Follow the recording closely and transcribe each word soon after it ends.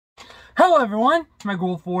Hello everyone, Mega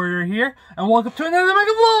Wolf Warrior here, and welcome to another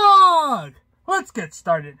Mega Vlog! Let's get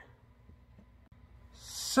started.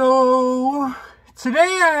 So,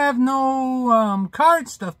 today I have no card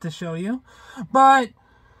stuff to show you, but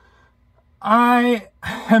I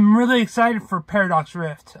am really excited for Paradox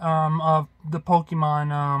Rift of the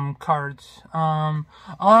Pokemon cards. I'll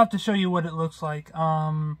have to show you what it looks like.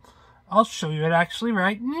 I'll show you it actually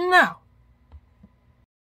right now.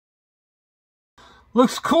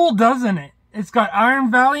 Looks cool, doesn't it? It's got Iron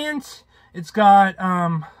Valiant. It's got,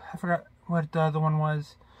 I forgot what the other one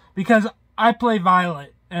was. Because I play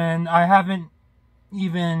Violet, and I haven't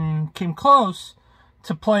even came close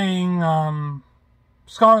to playing,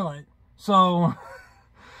 Scarlet. So,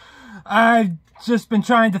 I've just been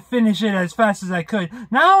trying to finish it as fast as I could.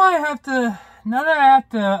 Now that I have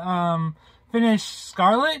to, finish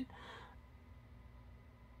Scarlet,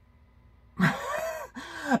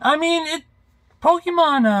 I mean,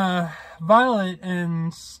 Pokemon Violet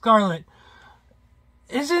and Scarlet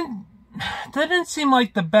didn't seem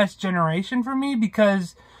like the best generation for me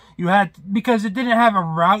because it didn't have a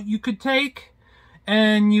route you could take,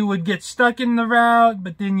 and you would get stuck in the route,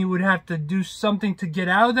 but then you would have to do something to get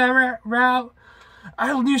out of that route.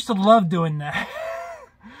 I used to love doing that.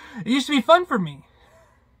 It used to be fun for me.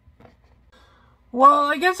 Well,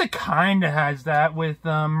 I guess it kind of has that with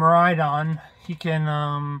Miraidon. He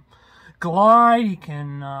can glide, he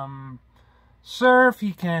can surf,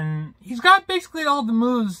 he's got basically all the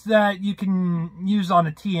moves that you can use on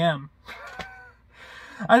a TM.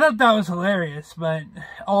 I thought that was hilarious, but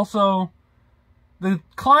also the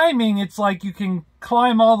climbing, it's like you can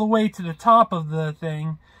climb all the way to the top of the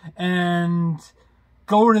thing and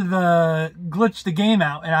go to the glitch the game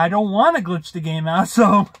out, and I don't want to glitch the game out,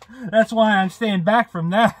 so that's why I'm staying back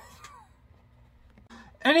from that.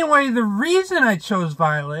 Anyway, the reason I chose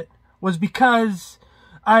Violet was because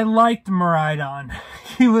I liked Miraidon.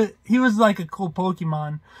 He was like a cool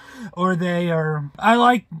Pokemon, I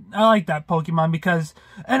like that Pokemon because,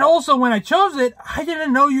 and also when I chose it, I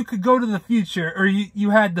didn't know you could go to the future, or you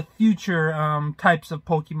had the future types of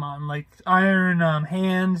Pokemon, like Iron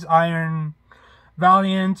Hands, Iron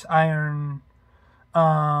Valiant, Iron,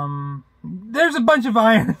 there's a bunch of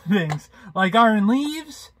Iron things, like Iron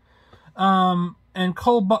Leaves, and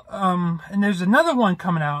and there's another one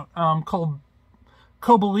coming out, called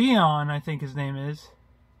Cobalion, I think his name is.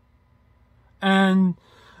 And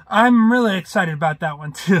I'm really excited about that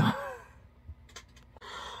one too.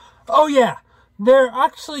 Oh yeah, they're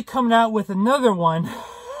actually coming out with another one.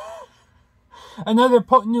 Another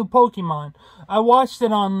new Pokemon. I watched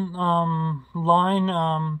it online.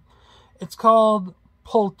 It's called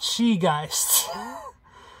Poltergeist.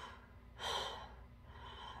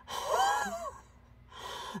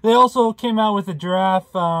 They also came out with a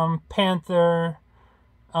Giraffe, Panther,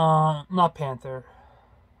 not Panther,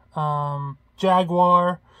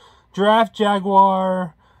 Jaguar, Giraffe,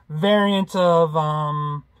 Jaguar, variant of,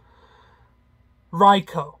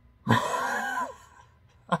 Raikou.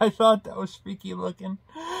 I thought that was freaky looking,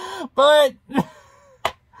 but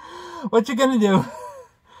what you gonna do?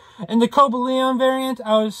 And the Cobalion variant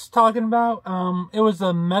I was talking about, it was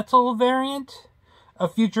a metal variant. A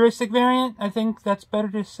futuristic variant, I think that's better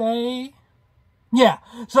to say. Yeah,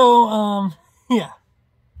 so, yeah.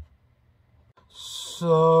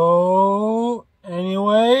 So,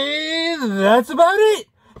 anyway, that's about it.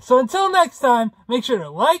 So until next time, make sure to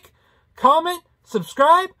like, comment,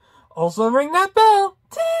 subscribe, also ring that bell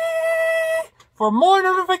for more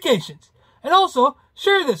notifications. And also,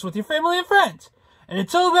 share this with your family and friends. And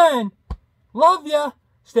until then, love ya,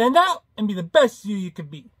 stand out, and be the best you could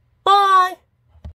be. Bye!